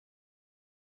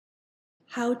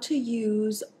how to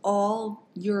use all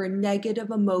your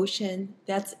negative emotion,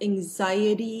 that's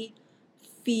anxiety,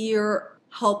 fear,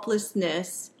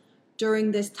 helplessness,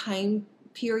 during this time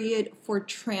period for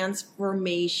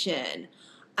transformation.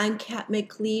 I'm Kat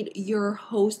McLeod, your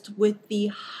host with the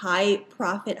High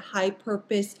Profit, High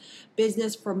Purpose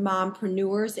Business for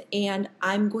Mompreneurs, and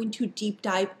I'm going to deep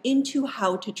dive into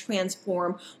how to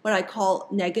transform what I call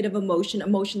negative emotion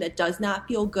that does not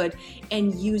feel good,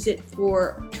 and use it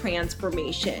for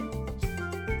transformation.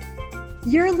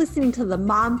 You're listening to the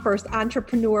Mom First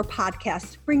Entrepreneur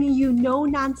Podcast, bringing you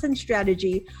no-nonsense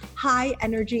strategy, high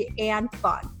energy, and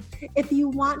fun. If you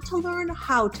want to learn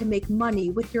how to make money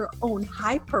with your own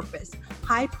high purpose,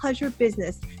 high pleasure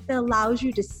business that allows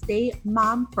you to stay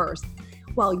mom first,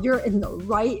 well, you're in the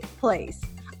right place.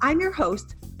 I'm your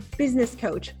host, business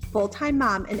coach, full-time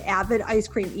mom, and avid ice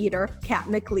cream eater, Kat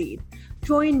McLeod.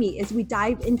 Join me as we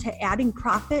dive into adding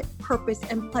profit, purpose,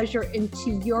 and pleasure into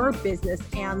your business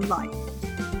and life.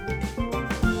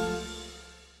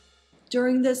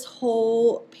 During this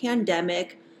whole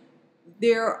pandemic,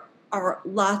 there are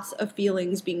lots of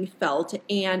feelings being felt.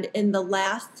 And in the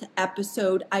last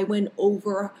episode, I went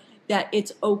over that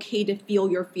it's okay to feel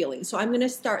your feelings. So I'm going to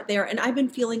start there. And I've been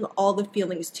feeling all the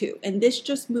feelings too. And this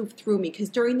just moved through me because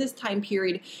during this time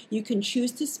period, you can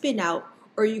choose to spin out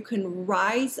or you can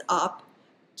rise up,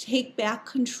 take back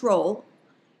control,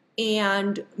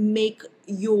 and make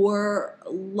your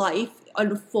life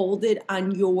unfolded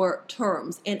on your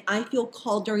terms. And I feel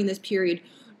called during this period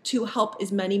to help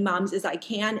as many moms as I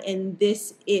can, and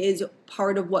this is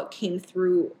part of what came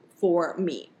through for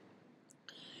me.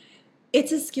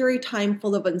 It's a scary time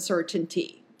full of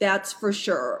uncertainty, that's for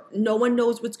sure. No one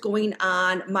knows what's going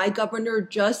on. My governor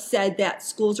just said that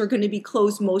schools are going to be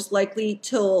closed most likely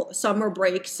till summer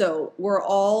break, so we're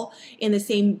all in the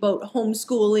same boat.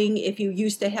 Homeschooling, if you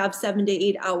used to have 7 to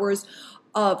 8 hours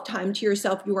of time to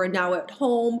yourself, you are now at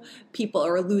home. People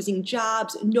are losing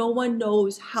jobs. No one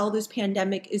knows how this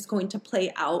pandemic is going to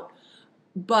play out.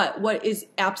 But what is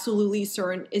absolutely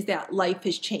certain is that life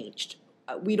has changed.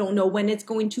 We don't know when it's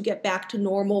going to get back to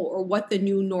normal or what the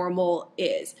new normal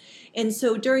is. And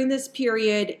so during this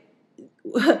period,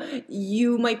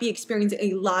 you might be experiencing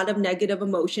a lot of negative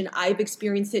emotion. I've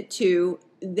experienced it too.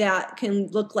 That can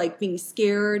look like being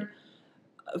scared,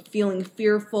 feeling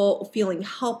fearful, feeling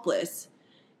helpless.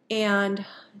 And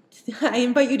I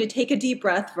invite you to take a deep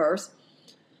breath first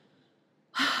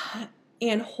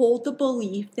and hold the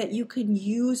belief that you can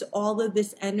use all of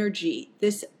this energy,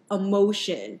 this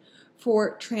emotion,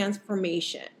 for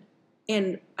transformation.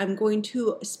 And I'm going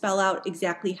to spell out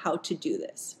exactly how to do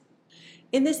this.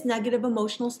 In this negative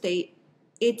emotional state,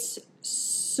 it's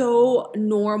so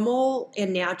normal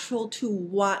and natural to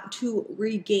want to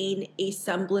regain a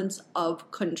semblance of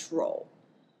control.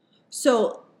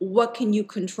 So what can you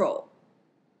control?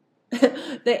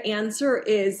 The answer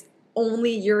is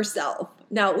only yourself.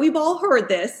 Now, we've all heard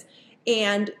this,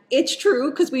 and it's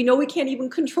true because we know we can't even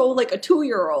control like a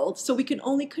 2-year-old, so we can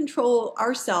only control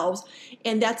ourselves,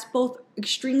 and that's both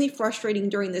extremely frustrating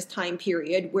during this time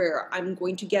period where I'm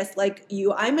going to guess like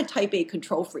you, I'm a type A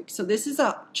control freak, so this is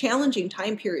a challenging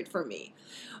time period for me.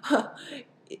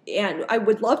 And I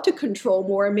would love to control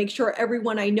more and make sure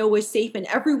everyone I know is safe and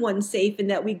everyone's safe and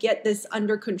that we get this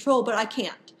under control, but I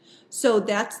can't. So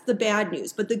that's the bad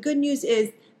news. But the good news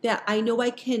is that I know I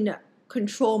can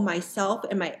control myself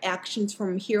and my actions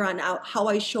from here on out, how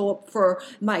I show up for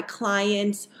my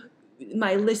clients,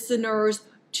 my listeners,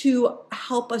 to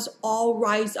help us all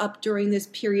rise up during this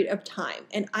period of time.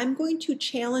 And I'm going to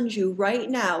challenge you right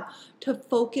now to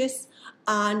focus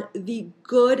on the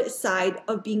good side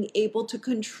of being able to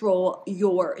control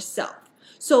yourself.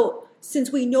 So since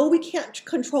we know we can't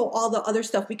control all the other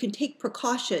stuff, we can take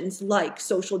precautions like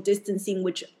social distancing,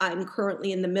 which I'm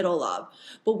currently in the middle of,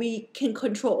 but we can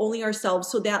control only ourselves.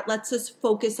 So that lets us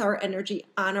focus our energy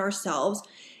on ourselves.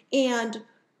 And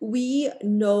we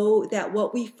know that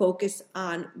what we focus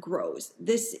on grows.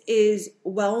 This is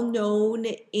well known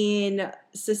in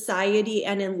society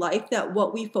and in life that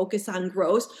what we focus on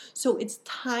grows. So it's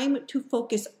time to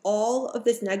focus all of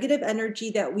this negative energy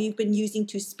that we've been using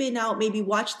to spin out, maybe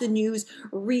watch the news,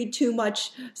 read too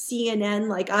much CNN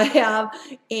like I have,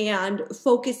 and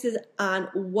focus on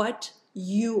what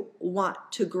you want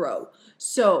to grow.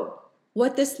 So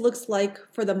what this looks like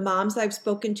for the moms I've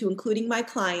spoken to, including my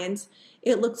clients,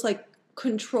 it looks like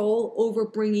control over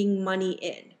bringing money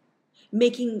in,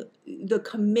 making the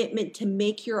commitment to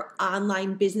make your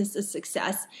online business a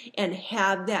success and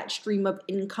have that stream of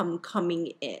income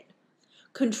coming in.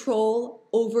 Control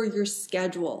over your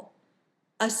schedule.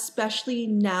 especially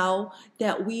now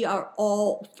that we are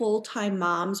all full-time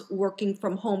moms working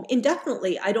from home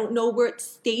indefinitely. I don't know what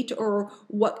state or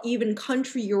what even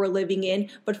country you're living in,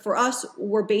 but for us,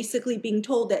 we're basically being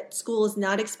told that school is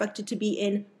not expected to be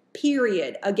in,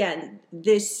 period, again,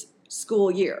 this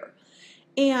school year.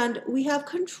 And we have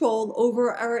control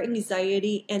over our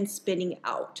anxiety and spinning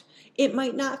out. It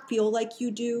might not feel like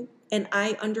you do, and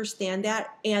I understand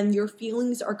that, and your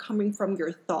feelings are coming from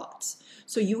your thoughts.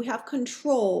 So you have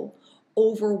control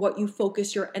over what you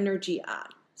focus your energy on.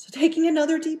 So taking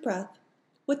another deep breath,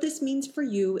 what this means for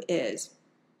you is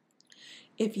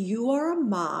if you are a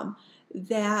mom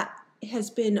that has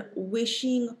been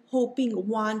wishing, hoping,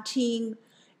 wanting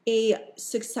a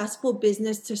successful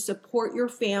business to support your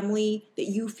family that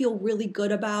you feel really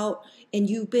good about, and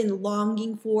you've been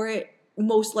longing for it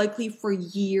most likely for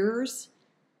years,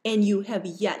 and you have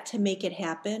yet to make it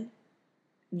happen,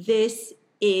 this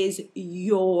is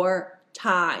your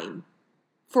time.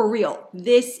 For real,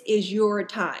 this is your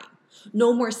time.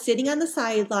 No more sitting on the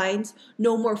sidelines,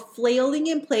 no more flailing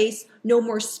in place, no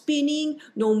more spinning,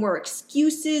 no more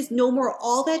excuses, no more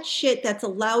all that shit that's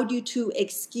allowed you to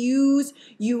excuse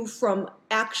you from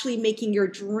actually making your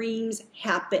dreams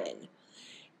happen.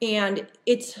 And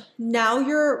it's now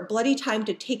your bloody time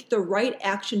to take the right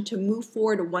action to move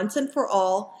forward once and for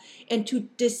all, and to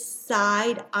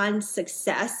decide on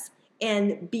success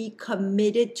and be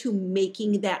committed to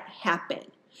making that happen.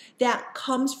 That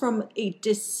comes from a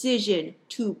decision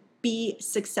to be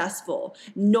successful.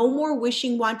 No more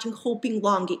wishing, wanting, hoping,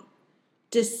 longing.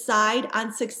 Decide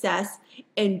on success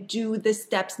and do the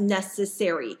steps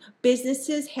necessary.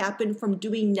 Businesses happen from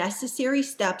doing necessary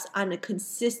steps on a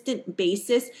consistent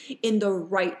basis in the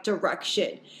right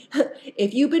direction.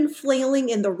 If you've been flailing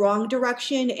in the wrong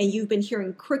direction and you've been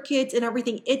hearing crickets and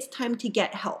everything, it's time to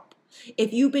get help.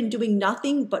 If you've been doing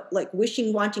nothing but like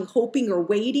wishing, wanting, hoping, or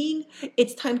waiting,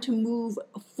 it's time to move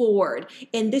forward.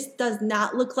 And this does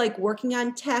not look like working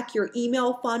on tech, your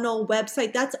email funnel,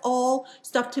 website. That's all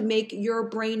stuff to make your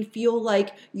brain feel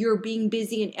like you're being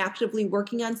busy and actively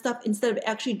working on stuff instead of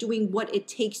actually doing what it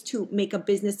takes to make a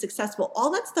business successful. All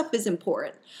that stuff is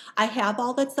important. I have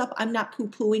all that stuff. I'm not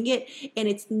poo-pooing it. And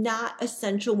it's not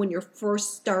essential when you're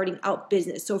first starting out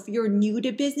business. So if you're new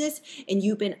to business and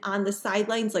you've been on the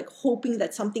sidelines, like hoping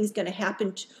that something's going to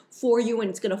happen for you and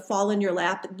it's going to fall in your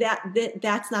lap,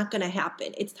 that's not going to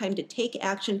happen. It's time to take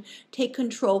action, take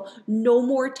control. No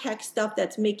more tech stuff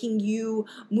that's making you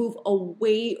move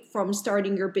away from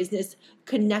starting your business,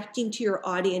 connecting to your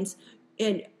audience,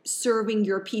 and serving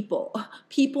your people.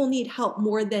 People need help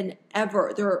more than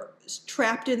ever. They're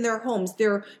trapped in their homes.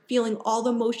 They're feeling all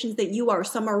the emotions that you are.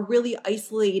 Some are really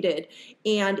isolated.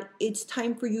 And it's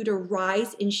time for you to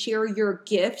rise and share your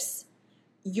gifts,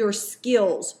 your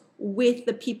skills with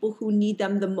the people who need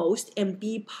them the most, and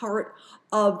be part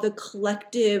of the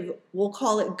collective, we'll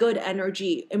call it good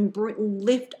energy, and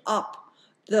lift up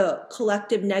the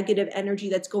collective negative energy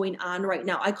that's going on right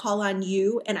now. I call on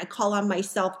you and I call on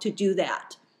myself to do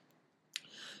that.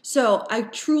 So I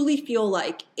truly feel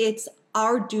like it's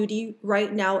our duty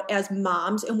right now as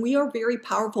moms, and we are very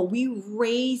powerful. We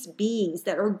raise beings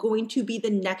that are going to be the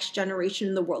next generation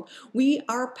in the world. We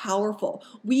are powerful.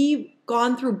 We've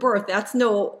gone through birth. That's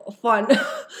no fun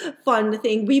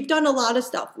thing. We've done a lot of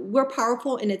stuff. We're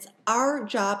powerful, and it's our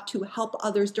job to help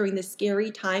others during this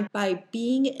scary time by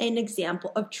being an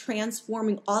example of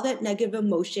transforming all that negative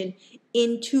emotion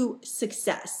into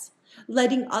success,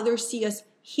 letting others see us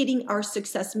hitting our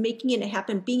success, making it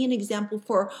happen, being an example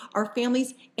for our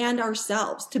families and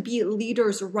ourselves to be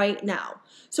leaders right now.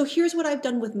 So here's what I've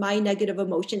done with my negative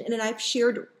emotion, and I've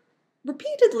shared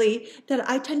repeatedly that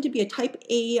I tend to be a type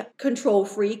A control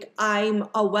freak. I'm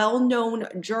a well-known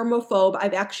germaphobe.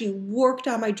 I've actually worked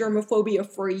on my germophobia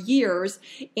for years,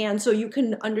 and so you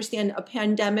can understand a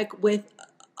pandemic with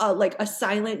like a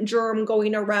silent germ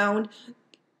going around,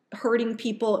 hurting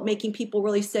people, making people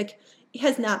really sick,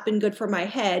 has not been good for my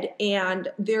head, and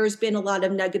there's been a lot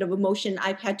of negative emotion.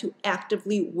 I've had to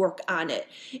actively work on it.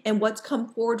 And what's come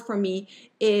forward for me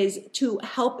is to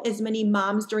help as many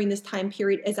moms during this time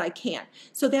period as I can.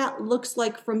 So that looks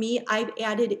like, for me, I've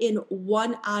added in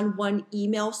one-on-one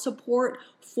email support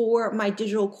for my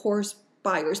digital course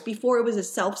buyers. Before, it was a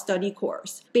self-study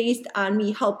course based on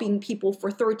me helping people for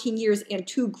 13 years and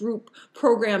 2 group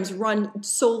programs run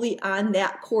solely on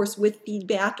that course with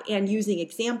feedback and using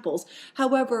examples.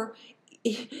 However,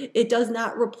 it does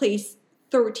not replace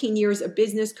 13 years of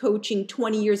business coaching,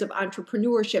 20 years of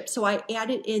entrepreneurship. So I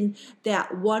added in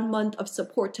that 1 month of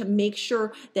support to make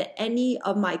sure that any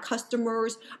of my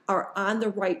customers are on the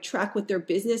right track with their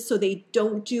business, so they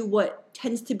don't do what what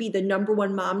tends to be the number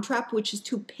one mom trap, which is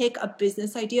to pick a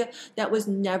business idea that was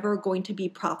never going to be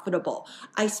profitable.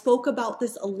 I spoke about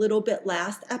this a little bit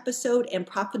last episode, and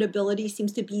profitability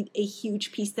seems to be a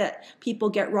huge piece that people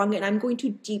get wrong, and I'm going to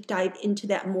deep dive into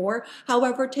that more.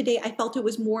 However, today I felt it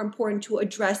was more important to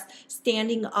address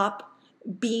standing up,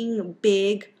 being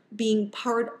big, being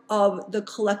part of the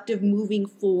collective moving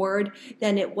forward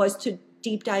than it was to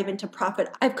deep dive into profit.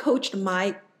 I've coached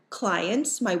my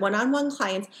clients, my one-on-one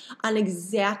clients, on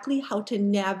exactly how to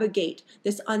navigate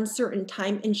this uncertain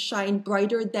time and shine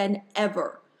brighter than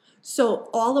ever. So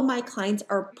all of my clients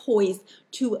are poised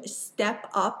to step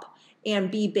up and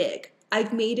be big.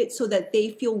 I've made it so that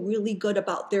they feel really good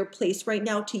about their place right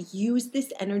now, to use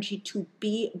this energy to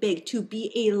be big, to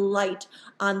be a light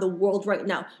on the world right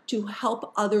now, to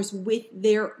help others with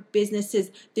their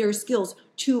businesses, their skills,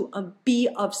 to be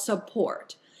of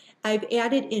support. I've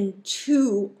added in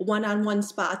 2 one-on-one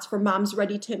spots for moms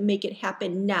ready to make it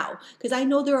happen now, because I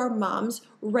know there are moms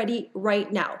ready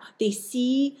right now. They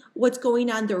see what's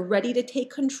going on, they're ready to take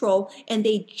control, and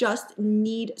they just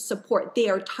need support. They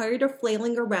are tired of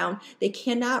flailing around. They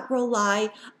cannot rely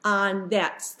on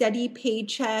that steady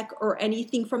paycheck or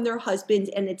anything from their husbands,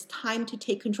 and it's time to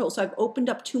take control. So I've opened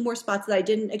up 2 more spots that I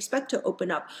didn't expect to open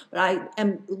up, but I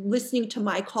am listening to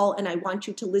my call, and I want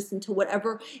you to listen to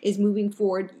whatever is moving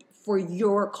forward for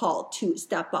your call to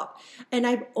step up. And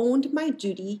I've owned my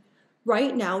duty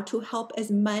right now to help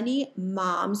as many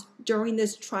moms during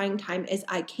this trying time as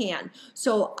I can.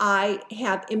 So I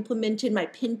have implemented my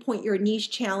Pinpoint Your Niche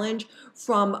Challenge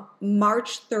from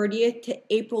March 30th to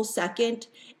April 2nd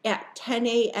at 10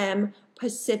 a.m.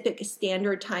 Pacific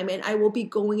Standard Time. And I will be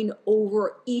going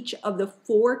over each of the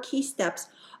 4 key steps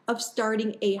of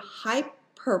starting a high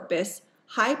purpose,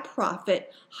 high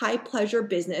profit, high pleasure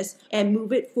business and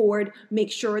move it forward.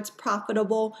 Make sure it's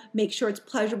profitable, make sure it's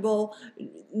pleasurable,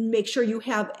 make sure you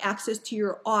have access to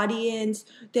your audience,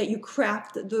 that you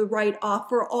craft the right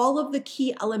offer, all of the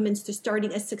key elements to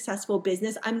starting a successful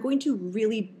business. I'm going to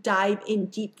really dive in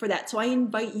deep for that. So I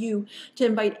invite you to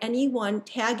invite anyone,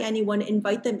 tag anyone,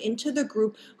 invite them into the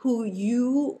group who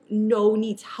you know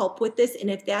needs help with this. And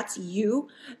if that's you,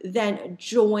 then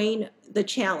join the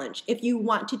challenge. If you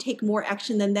want to take more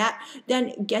action than that,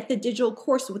 then get the digital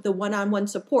course with the one-on-one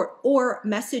support, or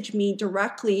message me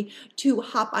directly to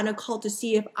hop on a call to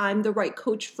see if I'm the right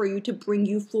coach for you to bring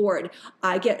you forward.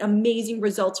 I get amazing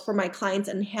results for my clients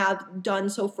and have done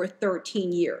so for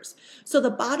 13 years. So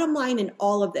the bottom line in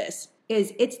all of this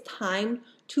is it's time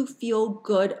to feel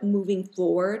good moving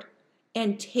forward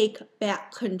and take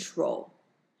back control.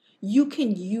 You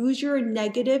can use your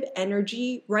negative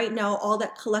energy right now, all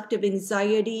that collective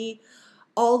anxiety,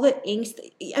 all the angst.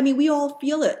 I mean, we all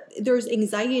feel it. There's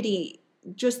anxiety,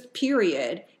 just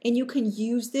period. And you can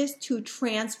use this to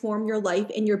transform your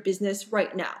life and your business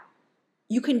right now.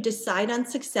 You can decide on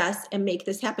success and make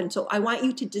this happen. So I want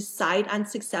you to decide on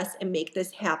success and make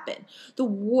this happen. The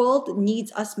world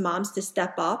needs us moms to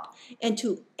step up and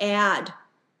to add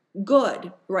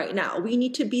good right now. We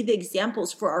need to be the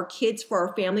examples for our kids, for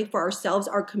our family, for ourselves,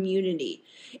 our community.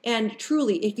 And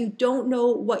truly, if you don't know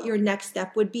what your next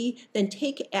step would be, then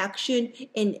take action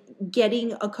in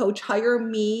getting a coach. Hire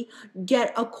me,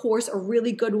 get a course, a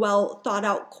really good, well thought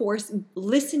out course.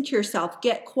 Listen to yourself,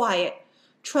 get quiet,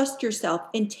 trust yourself,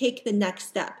 and take the next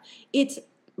step. It's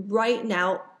right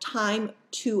now time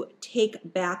to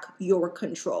take back your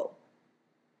control.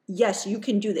 Yes, you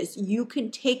can do this. You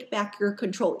can take back your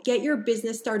control. Get your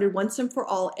business started once and for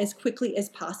all as quickly as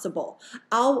possible.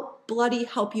 I'll bloody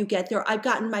help you get there. I've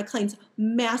gotten my clients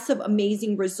massive,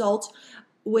 amazing results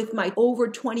with my over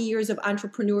 20 years of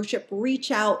entrepreneurship. Reach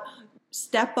out,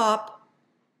 step up,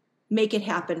 make it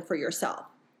happen for yourself.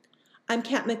 I'm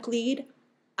Kat McLeod.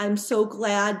 I'm so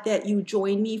glad that you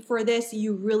joined me for this.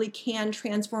 You really can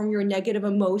transform your negative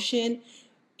emotion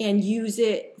and use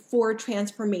it for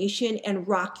transformation and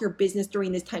rock your business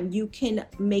during this time. You can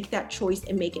make that choice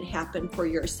and make it happen for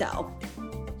yourself.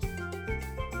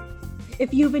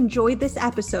 If you've enjoyed this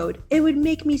episode, it would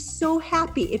make me so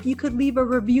happy if you could leave a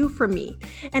review for me.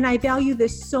 And I value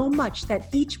this so much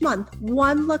that each month,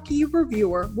 one lucky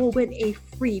reviewer will win a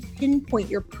free Pinpoint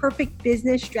Your Perfect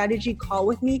Business Strategy call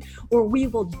with me, where we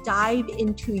will dive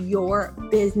into your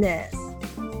business.